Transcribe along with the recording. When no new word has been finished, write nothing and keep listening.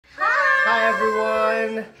Hi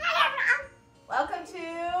everyone! Welcome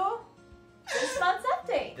to this month's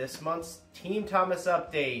update. This month's Team Thomas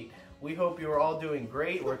update. We hope you are all doing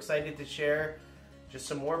great. We're excited to share just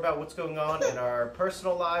some more about what's going on in our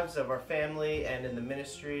personal lives, of our family, and in the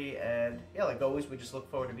ministry. And yeah, like always, we just look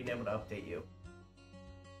forward to being able to update you.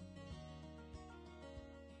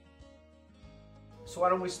 So why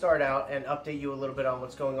don't we start out and update you a little bit on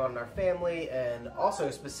what's going on in our family, and also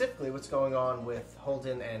specifically what's going on with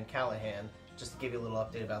Holden and Callahan, just to give you a little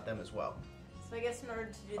update about them as well. So I guess in order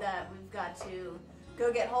to do that, we've got to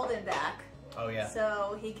go get Holden back. Oh yeah.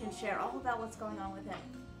 So he can share all about what's going on with him.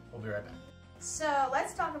 We'll be right back. So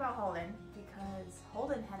let's talk about Holden, because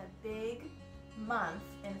Holden had a big month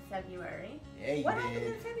in February. Yeah, you What did. happened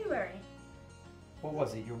in February? What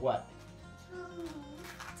was it? Your what?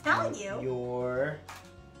 Telling you. Your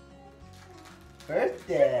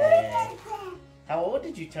birthday. How old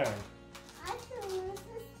did you turn?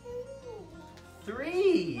 3.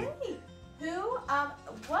 Great. Who?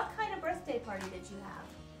 What kind of birthday party did you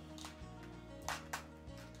have?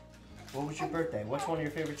 What was your birthday? What's one of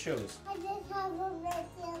your favorite shows? I just have a red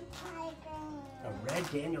tiger. A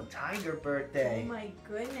Red Daniel Tiger birthday. Oh my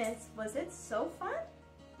goodness, was it so fun?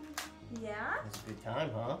 Yeah? That's a good time,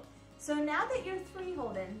 huh? So now that you're 3,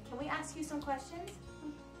 Holden, can we ask you some questions?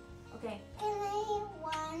 Okay. Can I eat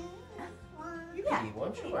one? You can eat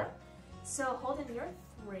one, sure. So Holden, you're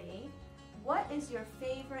 3. What is your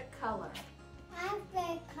favorite color? My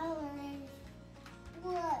favorite color is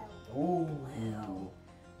blue. Ooh. Blue.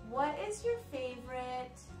 What is your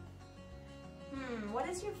favorite? What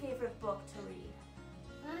is your favorite book to read?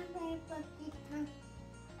 My favorite book is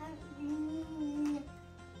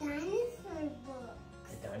dinosaur book.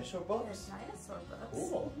 The dinosaur There's books? dinosaur books.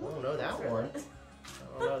 Cool. I don't know that That's one. really-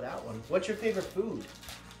 I don't know that one. What's your favorite food?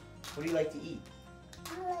 What do you like to eat?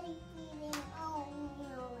 I like eating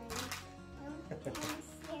oatmeal and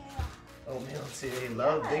cereal. Oatmeal and cereal. You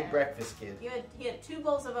love Yeah. big breakfast kid. He had 2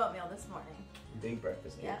 bowls of oatmeal this morning. Big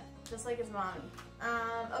breakfast kid. Yeah, just like his mommy.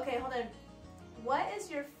 Okay, Holden. What is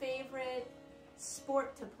your favorite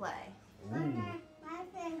sport to play? Ooh. My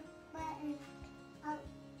favorite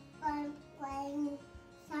is playing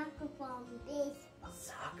soccer ball and baseball.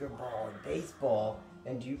 Soccer ball and baseball.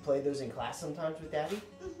 And do you play those in class sometimes with Daddy?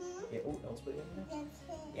 Mm-hmm. Yeah. Oh, don't split it in there. That's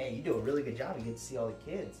it. Yeah, you do a really good job. You get to see all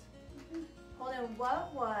the kids. Holden,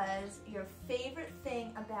 what was your favorite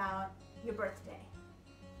thing about your birthday?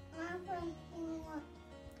 My favorite thing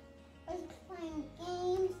was playing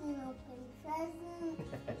games and open presents.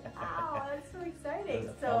 Oh, that's so It exciting.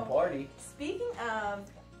 was a fun party. Speaking of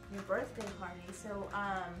your birthday party, so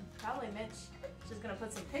probably Mitch is just gonna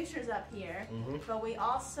put some pictures up here. Mm-hmm. But we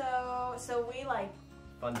also,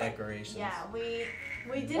 Fun decorations. yeah, we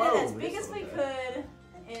did Whoa, it as big this as we looks could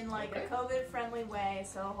in like Okay. a COVID-friendly way.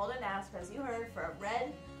 So Holden asked, as you heard, for a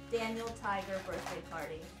Red Daniel Tiger birthday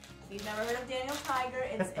party. If you've never heard of Daniel Tiger,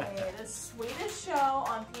 it's a Swedish show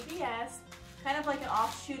on PBS, kind of like an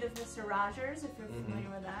offshoot of Mr. Rogers, if you're familiar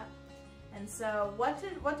with that. And so, what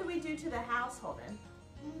do we do to the house, Holden?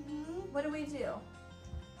 What do we do?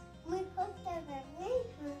 We put the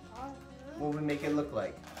decorations on them. What would we make it look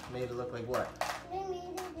like? Made it look like what? We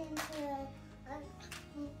made it into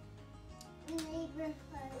a neighborhood.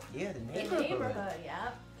 Yeah, the The neighborhood. neighborhood,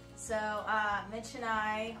 yeah. So Mitch and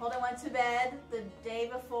I, Holden went to bed the day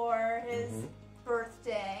before his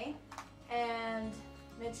birthday, and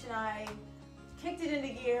Mitch and I kicked it into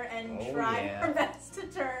gear and Oh, tried yeah. our best to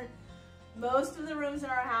turn most of the rooms in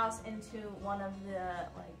our house into one of the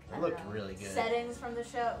It looked really good. settings from the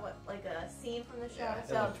show, like a scene from the show. Yeah, it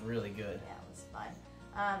so looked really good. yeah, it was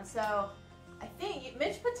fun. So I think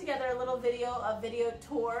Mitch put together a little video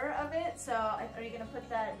tour of it. So are you gonna put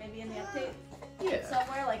that maybe in the update Yeah.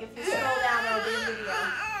 somewhere? Like if you scroll down, it'll be in video.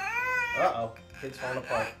 Uh-oh. Kid's falling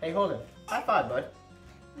apart. Hey, Holden. High five, bud.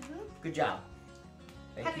 Good job.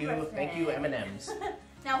 Thank Happy you. Thank you, birthday. M&Ms.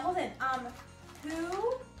 Now Holden,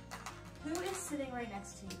 who is sitting right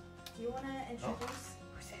next to you? Do you want to introduce?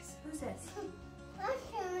 Who's this? Who's this? I'll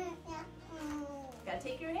show it that Gotta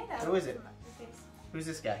take your hand out. Who is it? from your face. Who's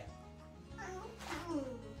this guy? Can you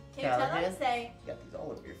tell Callahan? them? Say, You got these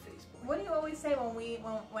all over your face, boy. what do you always say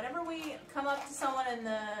whenever we come up to someone in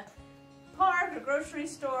the park or grocery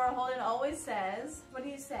store? Holden always says, what do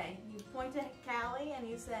you say? You point to Callie and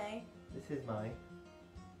you say, This is mine.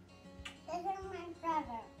 This is my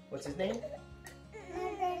brother. What's his name? My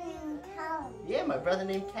brother named Callie. Yeah, my brother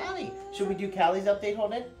named Callie. Should we do Callie's update,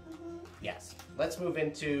 Holden? Yes. Let's move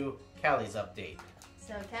into Callie's update.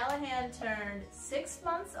 so Callahan turned 6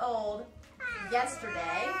 months old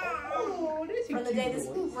yesterday. Oh, From the day this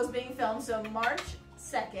was being filmed, so March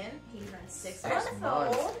 2nd, he turned 6 months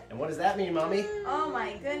old. And What does that mean, Mommy? Oh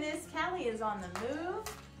my goodness, Callie is on the move.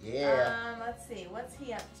 Yeah. Let's see, what's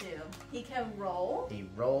he up to? He can roll. He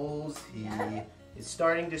rolls. He Yeah. is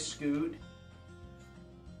starting to scoot.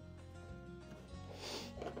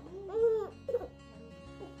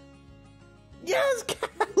 Yes,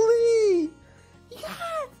 Callie!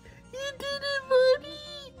 Yes! You did it,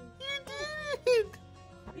 buddy! You did it!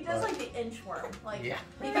 He does like the inchworm. Like, Yeah.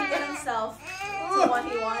 he can get himself to what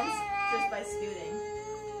he wants just by scooting.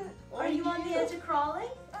 Are you on the edge of crawling?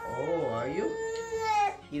 Oh, are you?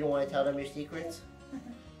 You don't want to tell them your secrets?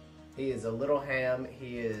 He is a little ham.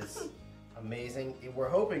 He is amazing. We're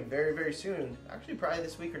hoping very, very soon, actually probably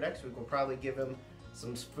this week or next week, we'll probably give him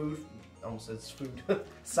some food, almost says food,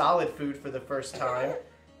 solid food for the first time.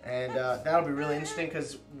 And that'll be really interesting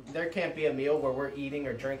because there can't be a meal where we're eating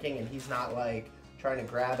or drinking and he's not like trying to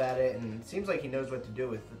grab at it, and it seems like he knows what to do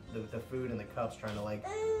with the food and the cups, trying to like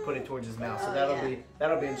put it towards his mouth. So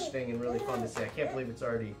that'll be interesting and really fun to see. I can't believe it's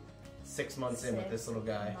already 6 months in with this little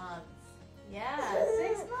guy. Yeah,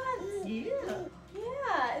 6 months. Yeah.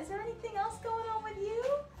 Yeah. Is there anything else going on with you?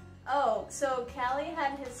 Oh, so Callie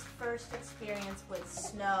had his first experience with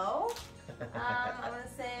snow. I want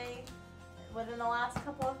to say within the last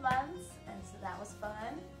couple of months, and so that was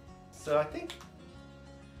fun. So I think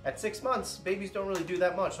at 6 months, babies don't really do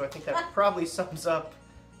that much. So I think that probably sums up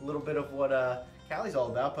a little bit of what Callie's all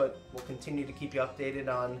about. But we'll continue to keep you updated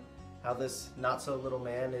on how this not so little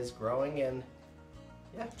man is growing and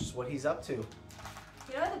yeah, just what he's up to.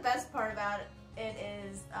 You know what the best part about it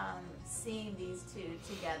is seeing these two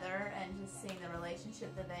together and just seeing the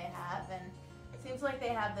relationship that they have, and it seems like they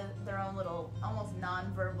have their own little almost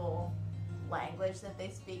non-verbal language that they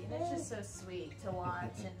speak, and it's just so sweet to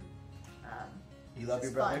watch. And You love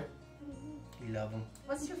your brother? You love him.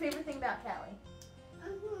 what's your favorite thing about Callie?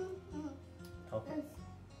 Okay.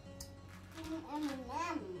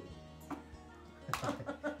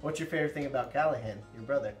 What's your favorite thing about Callahan, your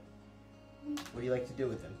brother? What do you like to do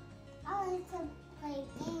with him? I like to play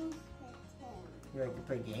games with him. You like to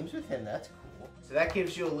play games with him? That's cool. So that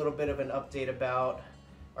gives you a little bit of an update about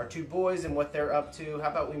our two boys and what they're up to. How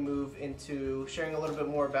about we move into sharing a little bit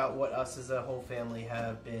more about what us as a whole family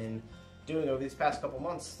have been doing over these past couple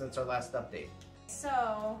months since our last update.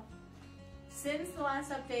 So, since the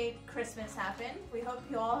last update, Christmas happened. We hope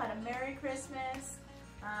you all had a Merry Christmas,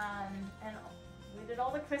 and we did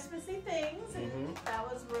all the Christmassy things, and that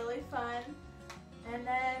was really fun. And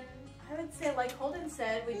then, I would say, like Holden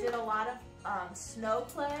said, we did a lot of snow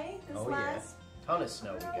play this last Ton of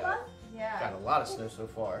snow we got. Yeah. Got a lot of snow so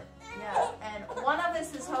far. Yeah, and one of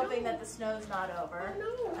us is hoping that the snow's not over,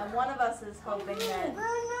 and one of us is hoping that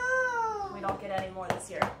we don't get any more this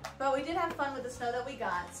year. But we did have fun with the snow that we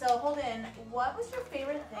got. So Holden, what was your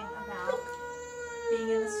favorite thing about being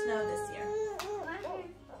in the snow this year?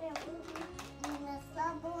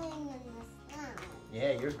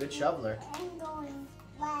 Yeah, you're a good shoveler. And going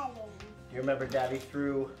sledding. You remember Daddy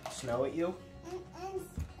threw snow at you?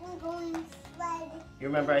 And going sledding. You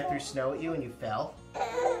remember I threw snow at you and you fell?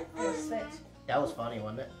 Switch. That was funny,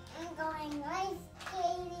 wasn't it? And going ice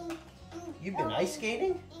skating. You've been ice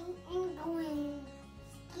skating? And going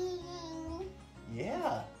skiing.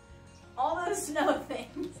 Yeah. All those snow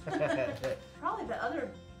things. Probably the other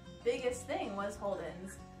biggest thing was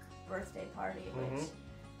Holden's birthday party, which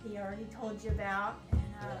he already told you about. And,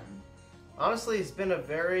 Honestly, it's been a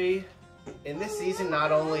very, in this season,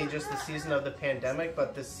 not only just the season of the pandemic,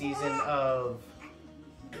 but the season of,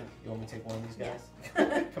 you want me to take one of these guys?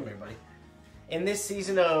 Come here, buddy. In this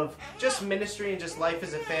season of just ministry and just life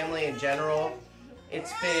as a family in general,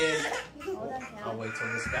 it's been, I'll wait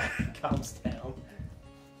till this guy calms down.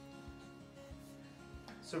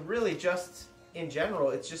 So really just in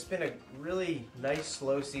general, it's just been a really nice,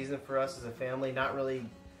 slow season for us as a family, not really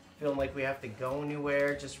feeling like we have to go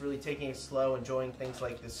anywhere, just really taking it slow, enjoying things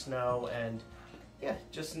like the snow, and yeah,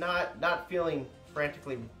 just not feeling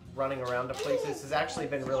frantically running around to places has actually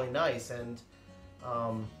been really nice. And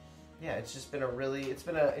yeah, it's just been it's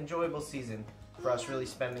been an enjoyable season for us, really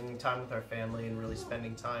spending time with our family and really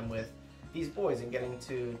spending time with these boys and getting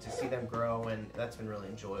to see them grow, and that's been really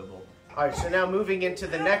enjoyable. All right, so now moving into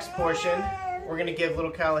the next portion, we're gonna give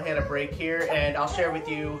little Callahan a break here, and I'll share with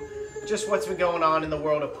you just what's been going on in the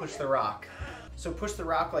world of Push the Rock. So Push the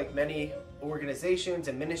Rock, like many organizations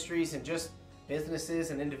and ministries and just businesses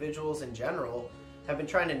and individuals in general, have been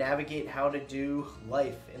trying to navigate how to do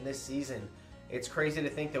life in this season. It's crazy to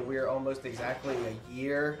think that we're almost exactly a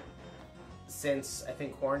year since I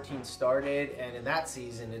think quarantine started, and in that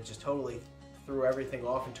season it just totally threw everything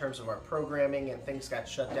off in terms of our programming, and things got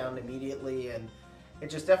shut down immediately. And it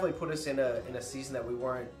just definitely put us in a season that we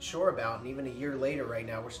weren't sure about. And even a year later right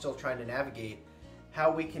now, we're still trying to navigate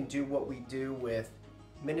how we can do what we do with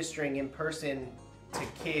ministering in person to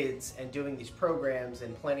kids and doing these programs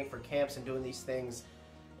and planning for camps and doing these things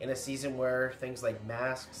in a season where things like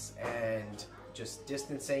masks and just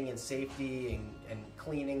distancing and safety and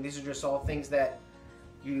cleaning, these are just all things that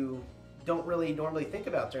you don't really normally think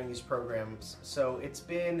about during these programs. So it's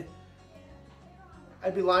been,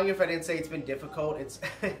 I'd be lying if I didn't say it's been difficult.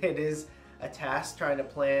 It is a task trying to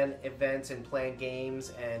plan events and plan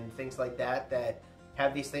games and things like that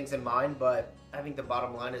have these things in mind, but I think the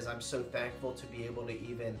bottom line is I'm so thankful to be able to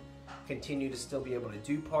even continue to still be able to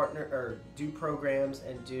do programs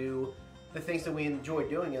and do the things that we enjoy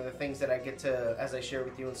doing, and the things that I get to, as I share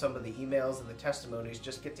with you in some of the emails and the testimonies,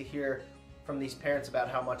 just get to hear from these parents about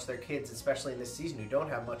how much their kids, especially in this season who don't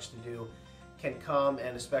have much to do, can come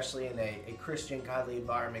and, especially in a Christian, godly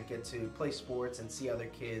environment, get to play sports and see other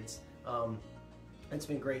kids. It's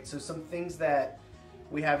been great. So some things that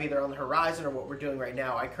we have either on the horizon or what we're doing right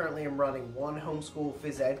now. I currently am running one homeschool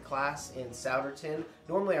phys ed class in Souderton.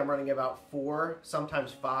 Normally I'm running about 4,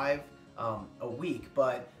 sometimes 5 a week,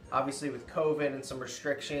 but obviously with COVID and some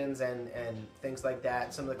restrictions and things like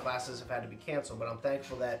that, some of the classes have had to be canceled, but I'm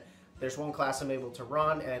thankful that there's one class I'm able to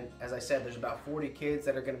run, and as I said, there's about 40 kids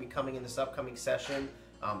that are going to be coming in this upcoming session,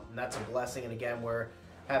 and that's a blessing. And again, we're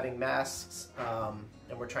having masks,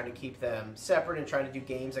 and we're trying to keep them separate and trying to do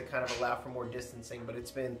games that kind of allow for more distancing, but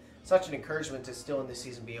it's been such an encouragement to still in this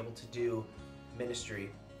season be able to do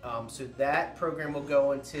ministry. So that program will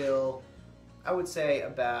go until, I would say,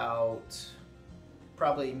 about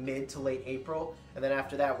probably mid to late April, and then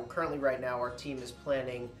after that, currently right now our team is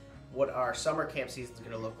planning what our summer camp season is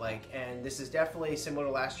going to look like, and this is definitely similar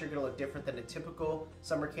to last year, going to look different than a typical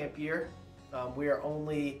summer camp year. We are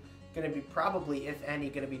only going to be probably, if any,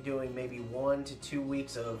 going to be doing maybe 1 to 2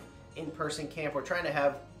 weeks of in-person camp. We're trying to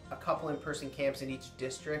have a couple in-person camps in each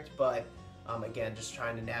district, but again, just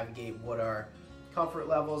trying to navigate what our comfort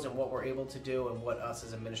levels and what we're able to do and what us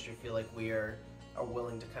as a ministry feel like we are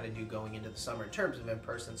willing to kind of do going into the summer in terms of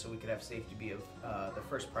in-person, so we could have safety be of the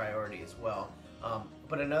first priority as well.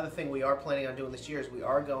 But another thing we are planning on doing this year is we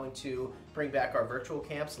are going to bring back our virtual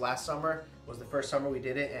camps. Last summer was the first summer we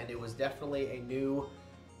did it, and it was definitely a new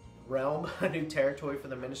realm, a new territory for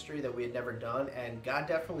the ministry that we had never done, and God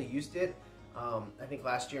definitely used it. I think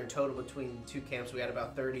last year in total between 2 camps we had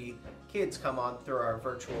about 30 kids come on through our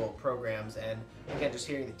virtual programs, and again, just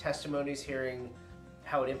hearing the testimonies, hearing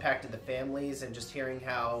how it impacted the families, and just hearing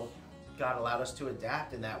how God allowed us to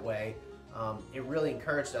adapt in that way, it really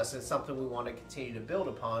encouraged us, and it's something we want to continue to build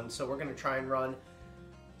upon. So we're going to try and run,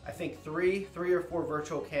 I think, three or four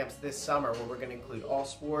virtual camps this summer, where we're going to include all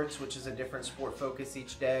sports, which is a different sport focus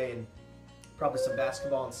each day, and probably some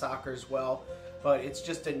basketball and soccer as well. But it's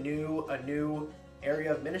just a new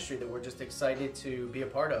area of ministry that we're just excited to be a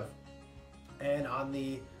part of. And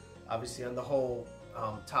obviously on the whole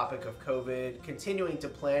topic of COVID, continuing to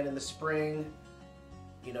plan in the spring,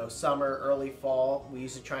 summer, early fall, we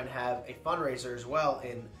usually try and have a fundraiser as well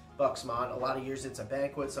in Bucksmont. A lot of years it's a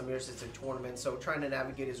banquet, some years it's a tournament, so trying to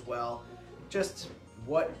navigate as well just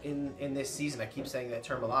what in this season, I keep saying that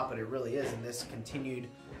term a lot, but it really is, in this continued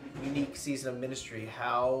unique season of ministry,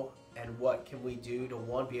 how and what can we do to,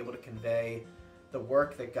 one, be able to convey the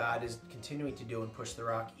work that God is continuing to do and Push the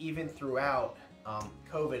Rock even throughout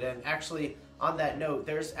COVID. And actually, on that note,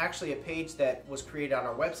 there's actually a page that was created on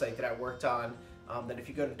our website that I worked on, that if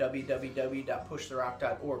you go to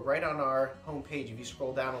www.pushtherock.org, right on our homepage, if you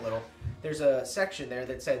scroll down a little, there's a section there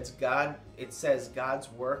that says God's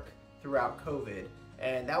work throughout COVID.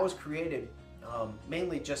 And that was created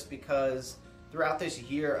mainly just because throughout this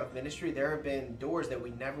year of ministry, there have been doors that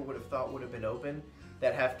we never would have thought would have been open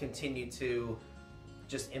that have continued to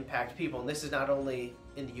just impact people. And this is not only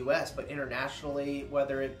in the U.S., but internationally,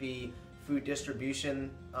 whether it be food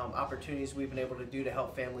distribution opportunities we've been able to do to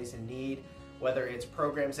help families in need, whether it's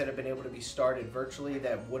programs that have been able to be started virtually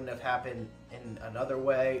that wouldn't have happened in another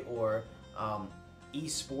way, or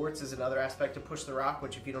esports is another aspect of Push the Rock,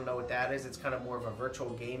 which, if you don't know what that is, it's kind of more of a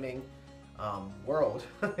virtual gaming world.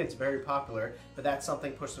 It's very popular, but that's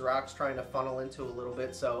something Push the Rock's trying to funnel into a little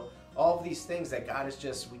bit. So all of these things that God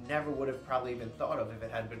is we never would have probably even thought of if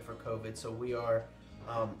it hadn't been for COVID. So we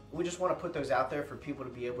just want to put those out there for people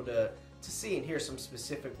to be able to see and hear some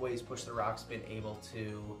specific ways Push the Rock's been able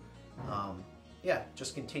to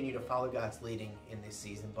just continue to follow God's leading in this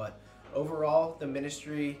season. But overall, the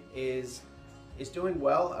ministry is doing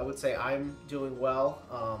well. I would say I'm doing well.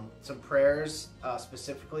 Some prayers,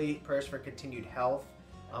 specifically prayers for continued health,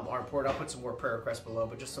 are important. I'll put some more prayer requests below,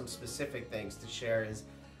 but just some specific things to share is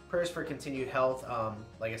prayers for continued health.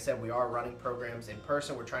 Like I said, we are running programs in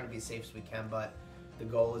person. We're trying to be as safe as we can, but the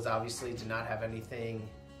goal is obviously to not have anything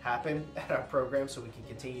happen at our program so we can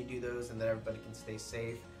continue to do those and that everybody can stay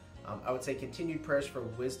safe. I would say continued prayers for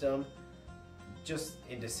wisdom just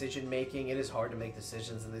in decision making. It is hard to make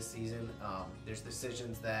decisions in this season. There's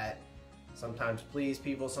decisions that sometimes please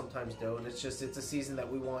people, sometimes don't. It's a season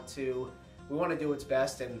that we want to do what's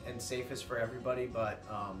best and safest for everybody, but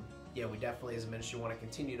yeah, we definitely as a ministry want to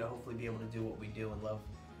continue to hopefully be able to do what we do and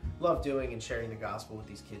love doing and sharing the gospel with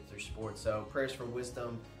these kids through sports. So prayers for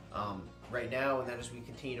wisdom right now, and then as we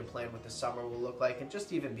continue to plan what the summer will look like and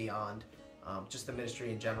just even beyond. Just the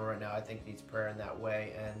ministry in general right now I think needs prayer in that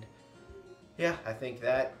way. And yeah, I think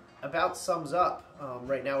that about sums up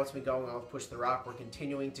right now what's been going on with Push the Rock. We're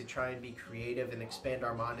continuing to try and be creative and expand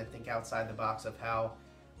our mind and think outside the box of how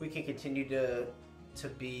we can continue to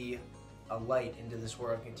be a light into this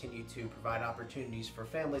world, continue to provide opportunities for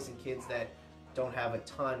families and kids that don't have a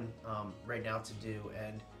ton right now to do.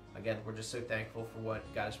 And again, we're just so thankful for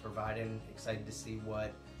what God has provided and excited to see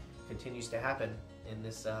what continues to happen in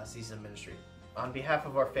this season of ministry. On behalf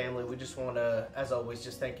of our family, we just want to, as always,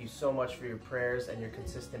 just thank you so much for your prayers and your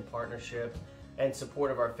consistent partnership and support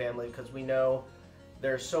of our family, because we know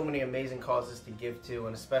there are so many amazing causes to give to,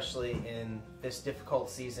 and especially in this difficult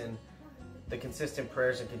season, the consistent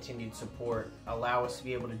prayers and continued support allow us to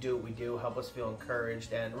be able to do what we do, help us feel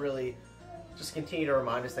encouraged, and really just continue to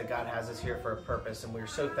remind us that God has us here for a purpose, and we're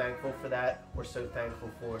so thankful for that. We're so thankful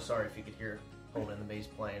for, sorry if you could hear holding the bass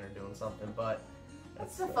playing or doing something, but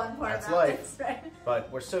that's the fun part that's about life. this, right?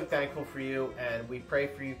 But we're so thankful for you, and we pray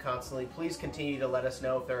for you constantly. Please continue to let us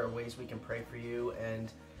know if there are ways we can pray for you,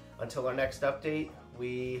 and until our next update,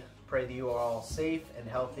 we pray that you are all safe and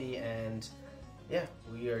healthy, and yeah,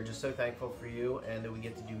 we are just so thankful for you and that we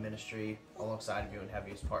get to do ministry alongside of you and have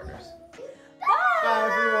you as partners. Bye! Bye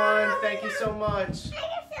everyone, thank you so much.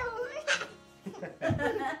 I just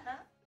don't want.